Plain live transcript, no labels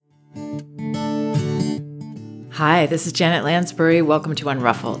Hi, this is Janet Lansbury. Welcome to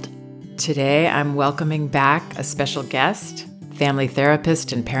Unruffled. Today, I'm welcoming back a special guest, family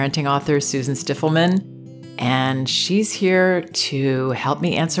therapist and parenting author Susan Stiffelman. And she's here to help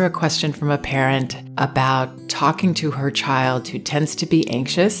me answer a question from a parent about talking to her child who tends to be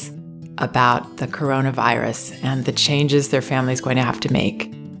anxious about the coronavirus and the changes their family is going to have to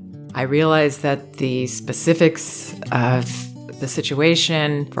make. I realize that the specifics of the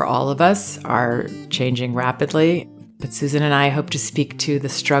situation for all of us are changing rapidly, but Susan and I hope to speak to the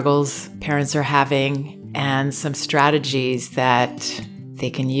struggles parents are having and some strategies that they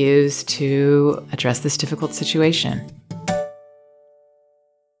can use to address this difficult situation.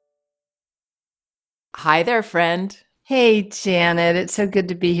 Hi there, friend. Hey, Janet. It's so good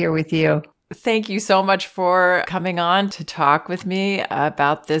to be here with you. Thank you so much for coming on to talk with me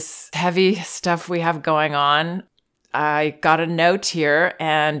about this heavy stuff we have going on. I got a note here,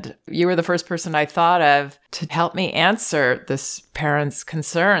 and you were the first person I thought of to help me answer this parent's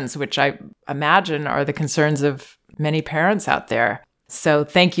concerns, which I imagine are the concerns of many parents out there. So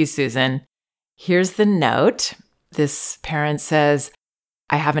thank you, Susan. Here's the note. This parent says,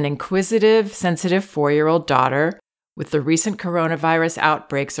 I have an inquisitive, sensitive 4-year-old daughter. With the recent coronavirus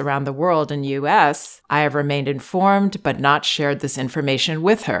outbreaks around the world and US, I have remained informed but not shared this information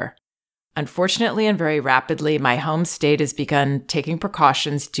with her. Unfortunately and very rapidly, my home state has begun taking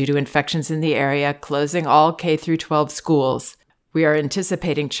precautions due to infections in the area, closing all K-12 schools. We are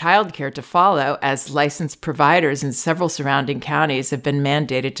anticipating childcare to follow as licensed providers in several surrounding counties have been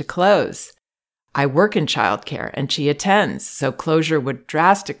mandated to close. I work in childcare and she attends, so closure would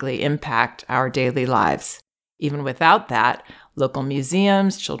drastically impact our daily lives. Even without that, local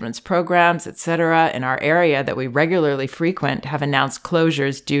museums, children's programs, etc. in our area that we regularly frequent have announced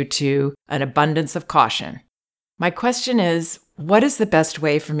closures due to an abundance of caution. My question is, what is the best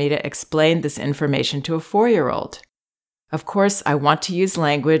way for me to explain this information to a 4-year-old? Of course, I want to use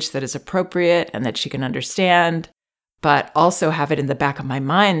language that is appropriate and that she can understand, but also have it in the back of my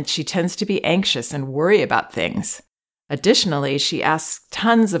mind she tends to be anxious and worry about things. Additionally, she asks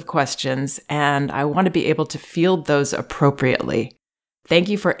tons of questions, and I want to be able to field those appropriately. Thank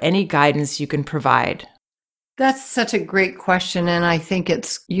you for any guidance you can provide. That's such a great question, and I think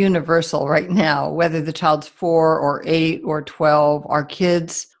it's universal right now. Whether the child's 4 or 8 or 12, our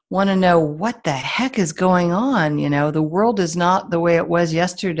kids want to know what the heck is going on. You know, the world is not the way it was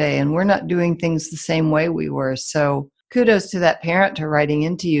yesterday, and we're not doing things the same way we were. So kudos to that parent for writing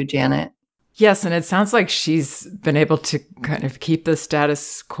into you, Janet. Yes, and it sounds like she's been able to kind of keep the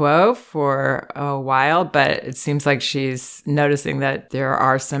status quo for a while, but it seems like she's noticing that there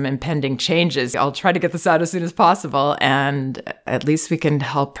are some impending changes. I'll try to get this out as soon as possible, and at least we can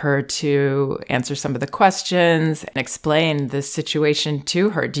help her to answer some of the questions and explain the situation to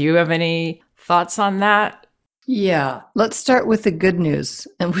her. Do you have any thoughts on that? Yeah, let's start with the good news,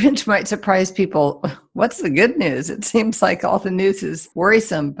 and which might surprise people. What's the good news? It seems like all the news is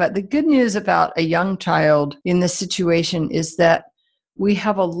worrisome, but the good news about a young child in this situation is that we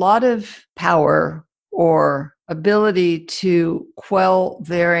have a lot of power or ability to quell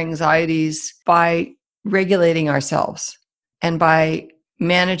their anxieties by regulating ourselves and by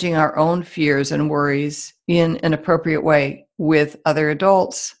managing our own fears and worries in an appropriate way with other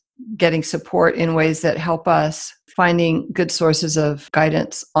adults, getting support in ways that help us, finding good sources of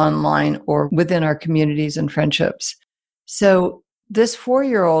guidance online or within our communities and friendships. So this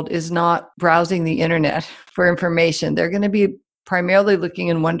 4-year-old is not browsing the internet for information. They're going to be primarily looking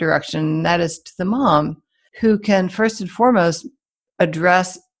in one direction, and that is to the mom, who can first and foremost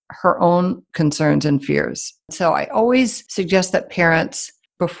address her own concerns and fears. So I always suggest that parents,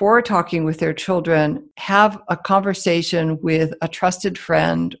 before talking with their children, have a conversation with a trusted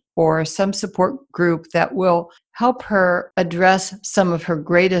friend or some support group that will help her address some of her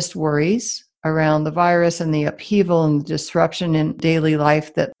greatest worries around the virus and the upheaval and the disruption in daily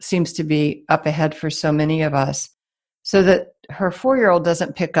life that seems to be up ahead for so many of us, so that her 4-year-old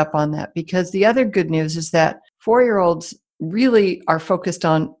doesn't pick up on that. Because the other good news is that 4-year-olds really are focused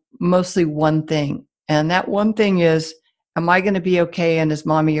on mostly one thing. And that one thing is, am I going to be okay? And is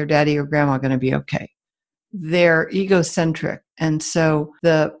mommy or daddy or grandma going to be okay? They're egocentric. And so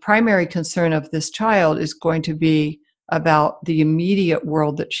the primary concern of this child is going to be about the immediate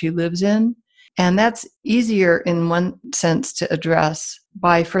world that she lives in. And that's easier in one sense to address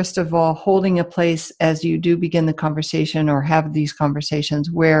by, first of all, holding a place as you do begin the conversation or have these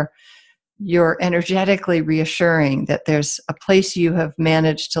conversations where you're energetically reassuring that there's a place you have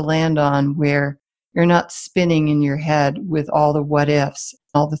managed to land on where you're not spinning in your head with all the what ifs,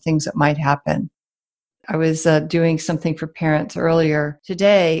 all the things that might happen. I was doing something for parents earlier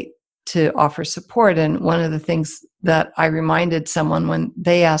today to offer support. And one of the things that I reminded someone when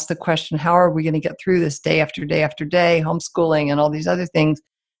they asked the question, how are we going to get through this day after day after day, homeschooling and all these other things?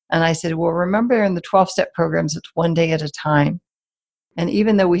 And I said, well, remember in the 12-step programs, it's one day at a time. And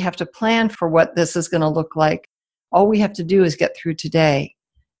even though we have to plan for what this is going to look like, all we have to do is get through today.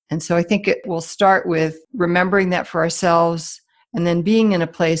 And so I think it will start with remembering that for ourselves, and then being in a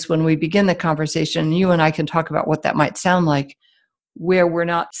place when we begin the conversation, you and I can talk about what that might sound like, where we're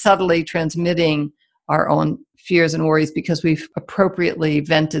not subtly transmitting our own fears and worries because we've appropriately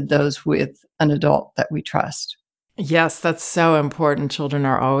vented those with an adult that we trust. Yes, that's so important. Children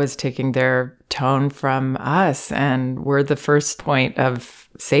are always taking their tone from us, and we're the first point of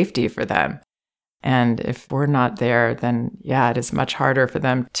safety for them. And if we're not there, then it is much harder for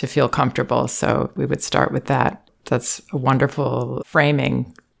them to feel comfortable. So we would start with that. That's a wonderful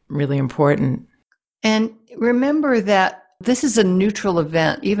framing, really important. And remember that this is a neutral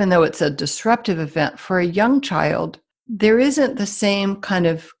event, even though it's a disruptive event for a young child. There isn't the same kind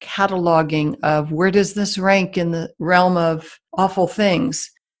of cataloging of where does this rank in the realm of awful things.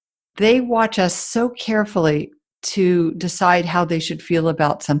 They watch us so carefully to decide how they should feel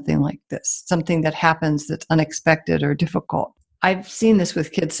about something like this, something that happens that's unexpected or difficult. I've seen this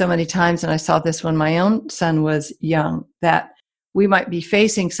with kids so many times, and I saw this when my own son was young, that we might be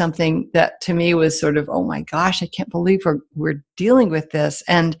facing something that to me was sort of, oh my gosh, I can't believe we're dealing with this.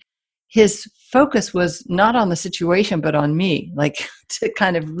 And his focus was not on the situation, but on me, like to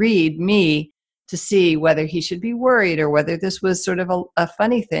kind of read me to see whether he should be worried or whether this was sort of a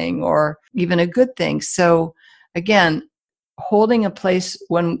funny thing or even a good thing. So again, holding a place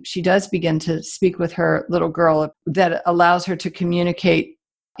when she does begin to speak with her little girl that allows her to communicate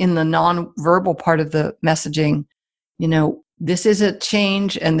in the nonverbal part of the messaging, this is a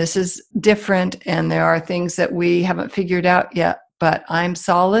change and this is different and there are things that we haven't figured out yet, but I'm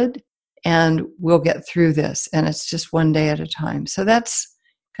solid and we'll get through this. And it's just one day at a time. So that's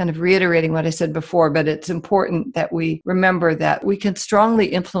kind of reiterating what I said before, but it's important that we remember that we can strongly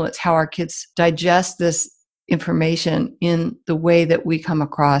influence how our kids digest this information in the way that we come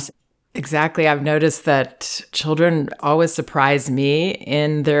across. Exactly. I've noticed that children always surprise me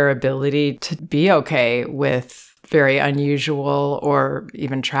in their ability to be okay with very unusual or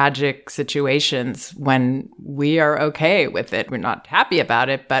even tragic situations when we are okay with it. We're not happy about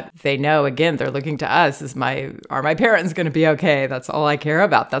it, but they know, again, they're looking to us are my parents going to be okay? That's all I care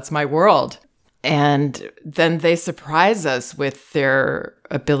about. That's my world. And then they surprise us with their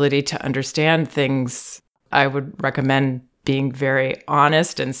ability to understand things. I would recommend being very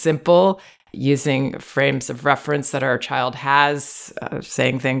honest and simple, using frames of reference that our child has,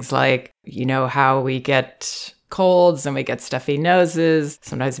 saying things like, how we get colds and we get stuffy noses.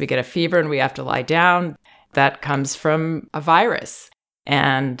 Sometimes we get a fever and we have to lie down. That comes from a virus.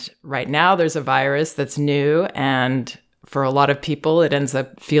 And right now there's a virus that's new. And for a lot of people, it ends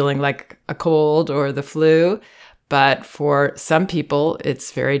up feeling like a cold or the flu. But for some people,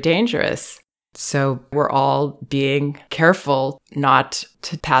 it's very dangerous. So we're all being careful not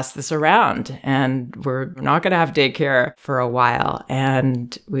to pass this around. And we're not going to have daycare for a while.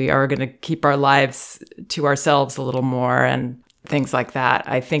 And we are going to keep our lives to ourselves a little more and things like that.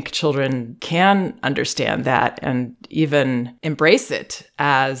 I think children can understand that and even embrace it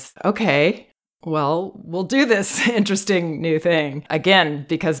as, okay, well, we'll do this interesting new thing. Again,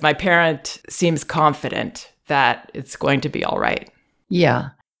 because my parent seems confident that it's going to be all right.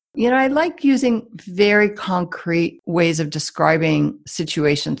 Yeah. I like using very concrete ways of describing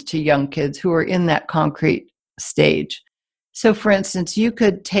situations to young kids who are in that concrete stage. So for instance, you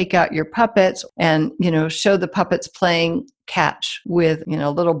could take out your puppets and, show the puppets playing catch with, a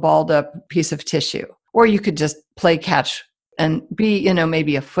little balled up piece of tissue. Or you could just play catch and be,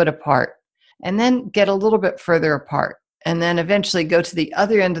 maybe a foot apart and then get a little bit further apart. And then eventually go to the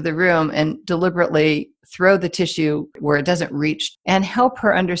other end of the room and deliberately throw the tissue where it doesn't reach and help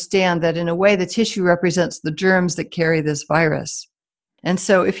her understand that in a way, the tissue represents the germs that carry this virus. And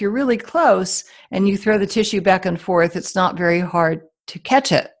so if you're really close and you throw the tissue back and forth, it's not very hard to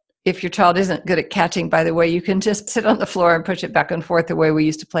catch it. If your child isn't good at catching, by the way, you can just sit on the floor and push it back and forth the way we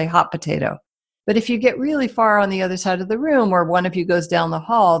used to play hot potato. But if you get really far on the other side of the room or one of you goes down the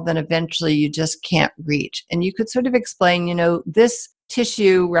hall, then eventually you just can't reach. And you could sort of explain, this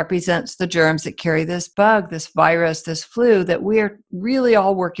tissue represents the germs that carry this bug, this virus, this flu that we are really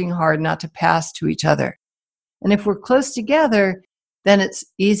all working hard not to pass to each other. And if we're close together, then it's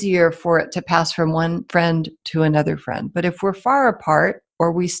easier for it to pass from one friend to another friend. But if we're far apart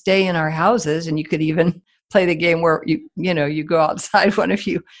or we stay in our houses, and you could even play the game where you go outside, one of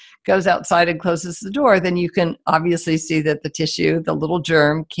you goes outside and closes the door, then you can obviously see that the tissue, the little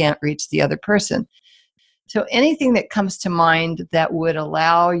germ, can't reach the other person. So anything that comes to mind that would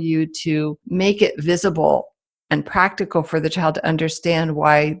allow you to make it visible and practical for the child to understand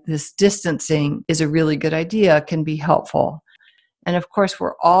why this distancing is a really good idea can be helpful. And of course,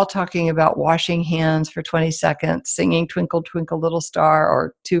 we're all talking about washing hands for 20 seconds, singing Twinkle, Twinkle, Little Star,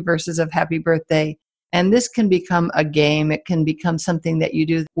 or 2 verses of Happy Birthday. And this can become a game. It can become something that you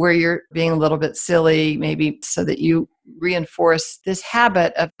do where you're being a little bit silly, maybe so that you reinforce this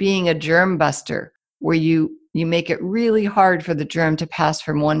habit of being a germ buster, where you make it really hard for the germ to pass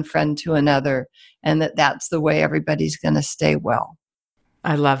from one friend to another, and that's the way everybody's going to stay well.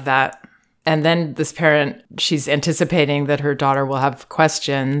 I love that. And then this parent, she's anticipating that her daughter will have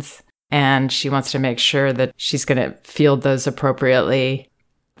questions, and she wants to make sure that she's going to field those appropriately.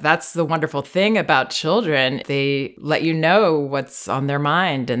 That's the wonderful thing about children. They let you know what's on their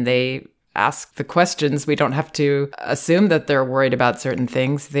mind, and they ask the questions. We don't have to assume that they're worried about certain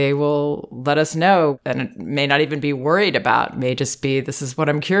things. They will let us know, and it may not even be worried about. It may just be, this is what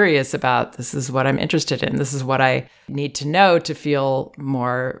I'm curious about. This is what I'm interested in. This is what I need to know to feel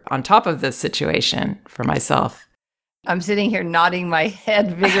more on top of this situation for myself. I'm sitting here nodding my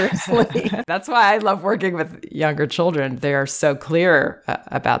head vigorously. That's why I love working with younger children. They are so clear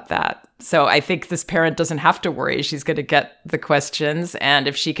about that. So I think this parent doesn't have to worry. She's going to get the questions. And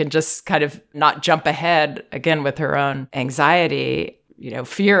if she can just kind of not jump ahead, again, with her own anxiety,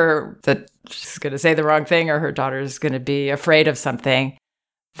 fear that she's going to say the wrong thing or her daughter's going to be afraid of something,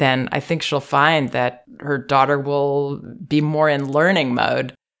 then I think she'll find that her daughter will be more in learning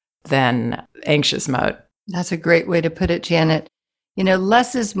mode than anxious mode. That's a great way to put it, Janet.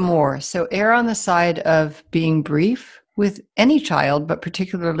 Less is more. So err on the side of being brief with any child, but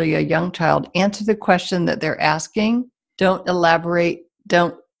particularly a young child. Answer the question that they're asking. Don't elaborate.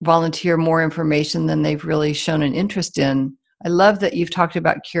 Don't volunteer more information than they've really shown an interest in. I love that you've talked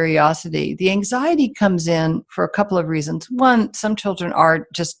about curiosity. The anxiety comes in for a couple of reasons. One, some children are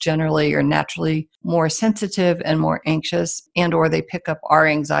just generally or naturally more sensitive and more anxious, and or they pick up our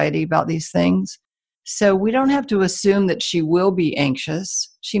anxiety about these things. So we don't have to assume that she will be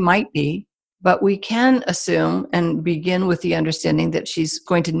anxious. She might be, but we can assume and begin with the understanding that she's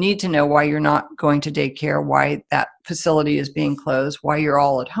going to need to know why you're not going to daycare, why that facility is being closed, why you're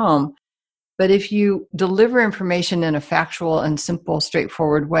all at home. But if you deliver information in a factual and simple,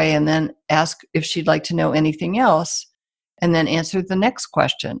 straightforward way, and then ask if she'd like to know anything else, and then answer the next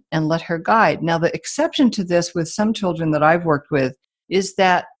question and let her guide. Now, the exception to this with some children that I've worked with is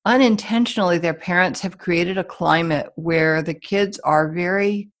that unintentionally their parents have created a climate where the kids are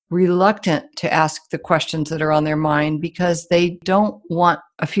very reluctant to ask the questions that are on their mind because they don't want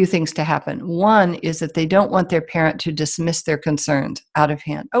a few things to happen. One is that they don't want their parent to dismiss their concerns out of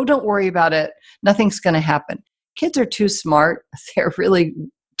hand. Oh, don't worry about it. Nothing's going to happen. Kids are too smart. They're really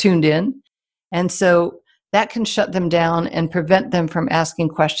tuned in. And so that can shut them down and prevent them from asking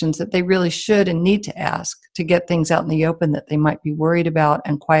questions that they really should and need to ask to get things out in the open that they might be worried about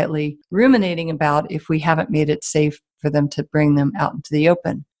and quietly ruminating about if we haven't made it safe for them to bring them out into the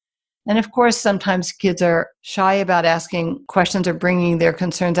open. And of course, sometimes kids are shy about asking questions or bringing their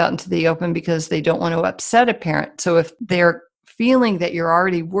concerns out into the open because they don't want to upset a parent. So if they're feeling that you're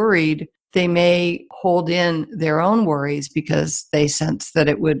already worried, they may hold in their own worries because they sense that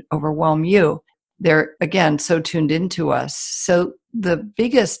it would overwhelm you. They're, again, so tuned into us. So the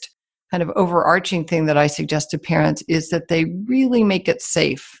biggest kind of overarching thing that I suggest to parents is that they really make it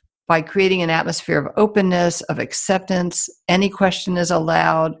safe by creating an atmosphere of openness, of acceptance. Any question is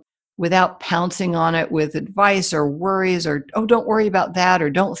allowed without pouncing on it with advice or worries or, oh, don't worry about that,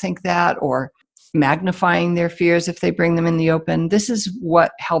 or don't think that, or magnifying their fears if they bring them in the open. This is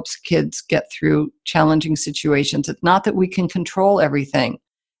what helps kids get through challenging situations. It's not that we can control everything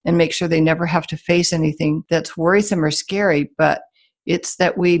and make sure they never have to face anything that's worrisome or scary, but it's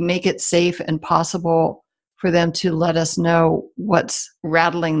that we make it safe and possible for them to let us know what's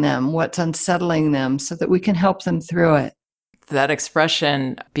rattling them, what's unsettling them, so that we can help them through it. That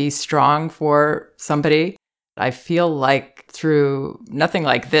expression, be strong for somebody, I feel like through nothing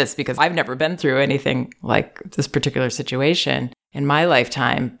like this, because I've never been through anything like this particular situation in my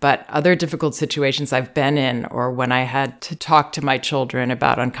lifetime, but other difficult situations I've been in, or when I had to talk to my children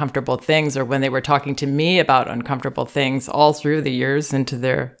about uncomfortable things, or when they were talking to me about uncomfortable things all through the years into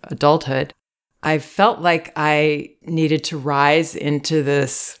their adulthood, I felt like I needed to rise into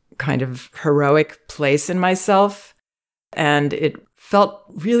this kind of heroic place in myself. And it felt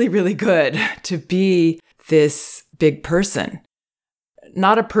really, really good to be this big person.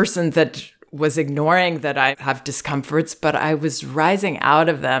 Not a person that was ignoring that I have discomforts, but I was rising out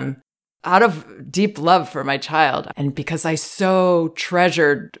of them out of deep love for my child. And because I so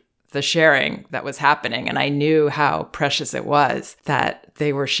treasured the sharing that was happening, and I knew how precious it was that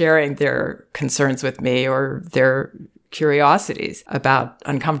they were sharing their concerns with me or their curiosities about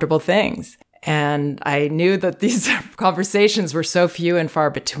uncomfortable things. And I knew that these conversations were so few and far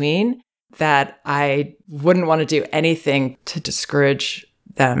between that I wouldn't want to do anything to discourage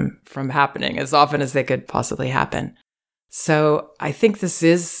them from happening as often as they could possibly happen. So I think this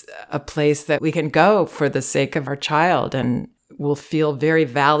is a place that we can go for the sake of our child and will feel very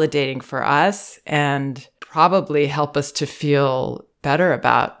validating for us and probably help us to feel better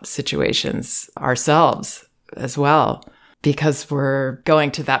about situations ourselves as well, because we're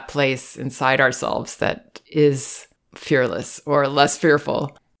going to that place inside ourselves that is fearless or less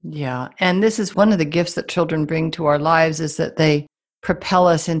fearful. Yeah. And this is one of the gifts that children bring to our lives, is that they propel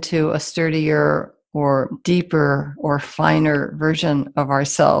us into a sturdier or deeper or finer version of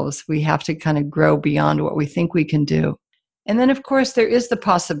ourselves. We have to kind of grow beyond what we think we can do. And then, of course, there is the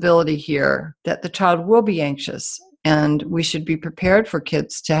possibility here that the child will be anxious, and we should be prepared for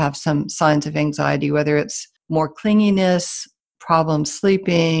kids to have some signs of anxiety, whether it's more clinginess, problems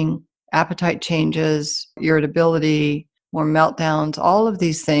sleeping, appetite changes, irritability, more meltdowns. All of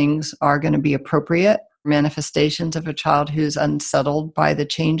these things are going to be appropriate manifestations of a child who's unsettled by the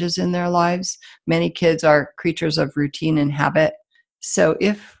changes in their lives. Many kids are creatures of routine and habit. So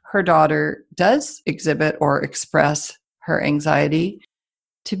if her daughter does exhibit or express her anxiety,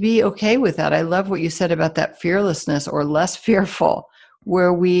 to be okay with that. I love what you said about that fearlessness, or less fearful,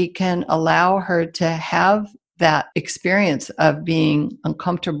 where we can allow her to have that experience of being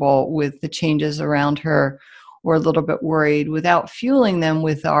uncomfortable with the changes around her or a little bit worried, without fueling them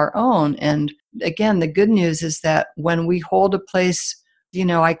with our own. And again, the good news is that when we hold a place,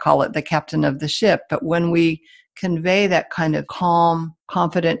 I call it the captain of the ship, but when we convey that kind of calm,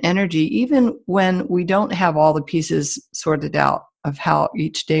 confident energy, even when we don't have all the pieces sorted out of how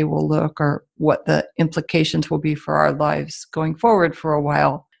each day will look or what the implications will be for our lives going forward for a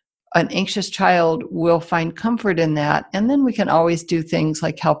while, an anxious child will find comfort in that. And then we can always do things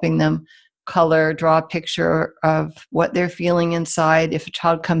like helping them color, draw a picture of what they're feeling inside. If a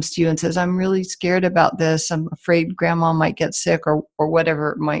child comes to you and says, I'm really scared about this, I'm afraid grandma might get sick, or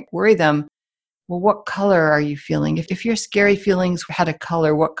whatever might worry them, well, what color are you feeling? If your scary feelings had a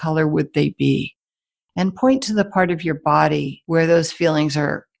color, what color would they be? And point to the part of your body where those feelings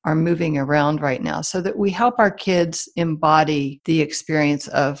are moving around right now, so that we help our kids embody the experience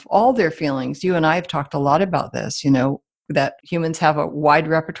of all their feelings. You and I have talked a lot about this, that humans have a wide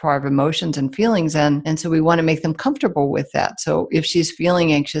repertoire of emotions and feelings, and so we want to make them comfortable with that. So if she's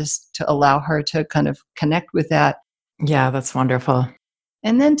feeling anxious, to allow her to kind of connect with that. Yeah, that's wonderful.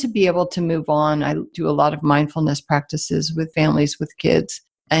 And then to be able to move on. I do a lot of mindfulness practices with families with kids.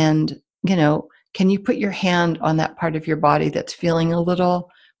 And, can you put your hand on that part of your body that's feeling a little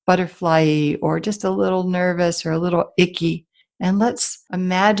butterfly-y or just a little nervous or a little icky? And let's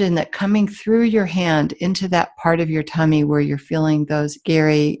imagine that coming through your hand into that part of your tummy where you're feeling those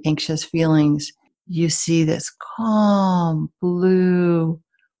scary, anxious feelings, you see this calm, blue,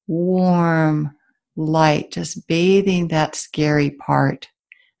 warm light just bathing that scary part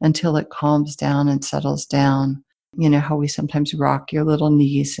until it calms down and settles down. You know how we sometimes rock your little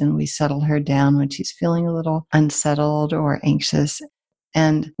niece and we settle her down when she's feeling a little unsettled or anxious.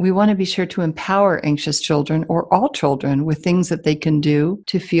 And we want to be sure to empower anxious children, or all children, with things that they can do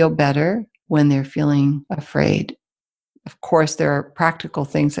to feel better when they're feeling afraid. Of course, there are practical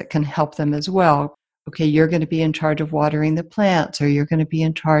things that can help them as well. Okay, you're going to be in charge of watering the plants, or you're going to be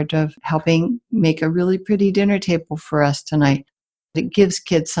in charge of helping make a really pretty dinner table for us tonight. It gives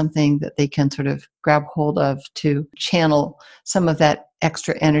kids something that they can sort of grab hold of to channel some of that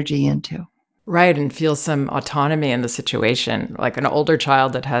extra energy into. Right, and feel some autonomy in the situation. Like an older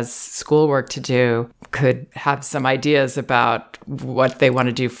child that has schoolwork to do could have some ideas about what they want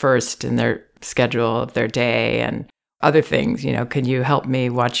to do first in their schedule of their day and other things. Can you help me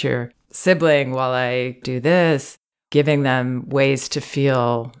watch your sibling while I do this? Giving them ways to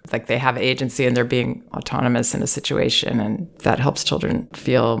feel like they have agency and they're being autonomous in a situation. And that helps children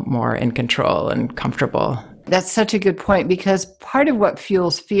feel more in control and comfortable. That's such a good point, because part of what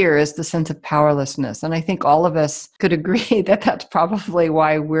fuels fear is the sense of powerlessness. And I think all of us could agree that that's probably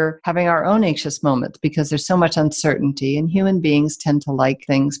why we're having our own anxious moments, because there's so much uncertainty, and human beings tend to like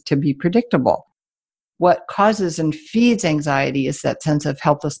things to be predictable. What causes and feeds anxiety is that sense of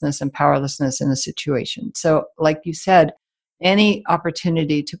helplessness and powerlessness in a situation. So like you said, any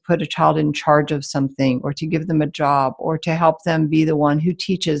opportunity to put a child in charge of something or to give them a job or to help them be the one who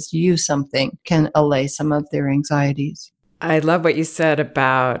teaches you something can allay some of their anxieties. I love what you said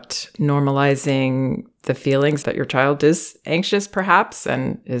about normalizing the feelings that your child is anxious, perhaps,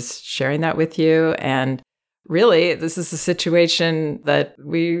 and is sharing that with you. And really, this is a situation that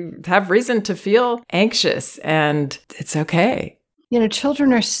we have reason to feel anxious, and it's okay.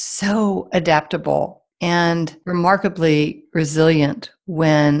 Children are so adaptable and remarkably resilient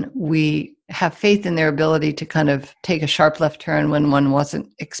when we have faith in their ability to kind of take a sharp left turn when one wasn't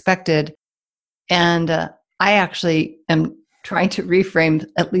expected. And I actually am trying to reframe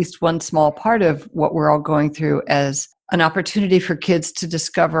at least one small part of what we're all going through as an opportunity for kids to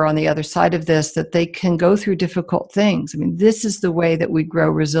discover on the other side of this that they can go through difficult things. I mean, this is the way that we grow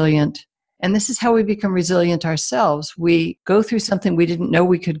resilient. And this is how we become resilient ourselves. We go through something we didn't know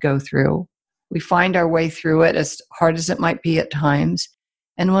we could go through. We find our way through it, as hard as it might be at times.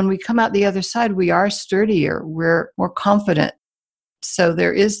 And when we come out the other side, we are sturdier. We're more confident. So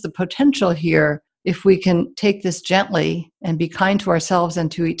there is the potential here, if we can take this gently and be kind to ourselves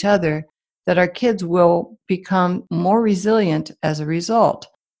and to each other, that our kids will become more resilient as a result.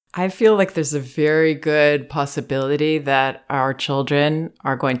 I feel like there's a very good possibility that our children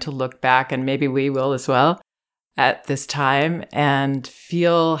are going to look back, and maybe we will as well, at this time and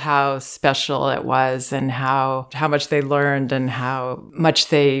feel how special it was and how much they learned and how much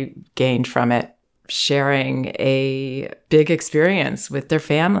they gained from it, sharing a big experience with their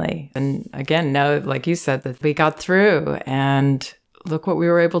family. And again, know, like you said, that we got through and look what we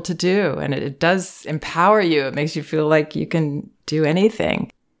were able to do. And it does empower you. It makes you feel like you can do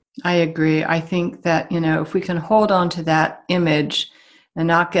anything. I agree. I think that, if we can hold on to that image and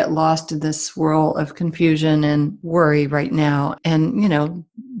not get lost in this swirl of confusion and worry right now and,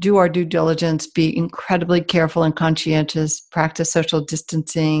 do our due diligence, be incredibly careful and conscientious, practice social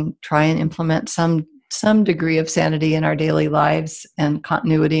distancing, try and implement some degree of sanity in our daily lives and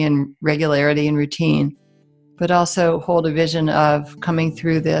continuity and regularity and routine, but also hold a vision of coming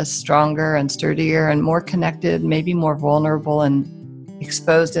through this stronger and sturdier and more connected, maybe more vulnerable and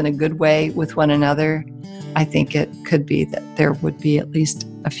exposed in a good way with one another. I think it could be that there would be at least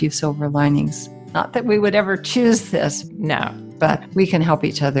a few silver linings. Not that we would ever choose this. No. But we can help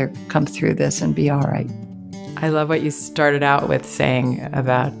each other come through this and be all right. I love what you started out with saying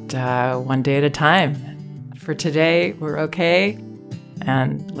about one day at a time. For today, we're okay.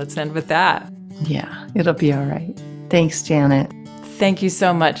 And let's end with that. Yeah, it'll be all right. Thanks, Janet. Thank you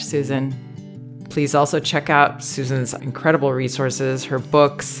so much, Susan. Please also check out Susan's incredible resources, her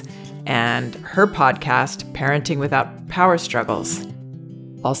books, and her podcast, Parenting Without Power Struggles.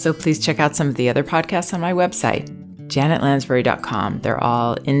 Also, please check out some of the other podcasts on my website, janetlansbury.com. They're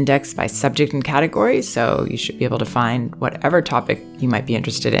all indexed by subject and category, so you should be able to find whatever topic you might be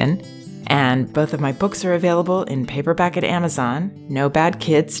interested in. And both of my books are available in paperback at Amazon: No Bad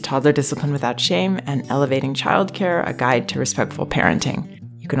Kids, Toddler Discipline Without Shame, and Elevating Childcare, A Guide to Respectful Parenting.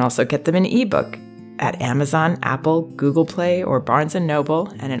 You can also get them in ebook at Amazon, Apple, Google Play, or Barnes &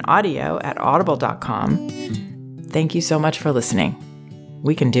 Noble, and in audio at audible.com. Thank you so much for listening.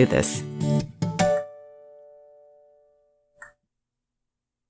 We can do this.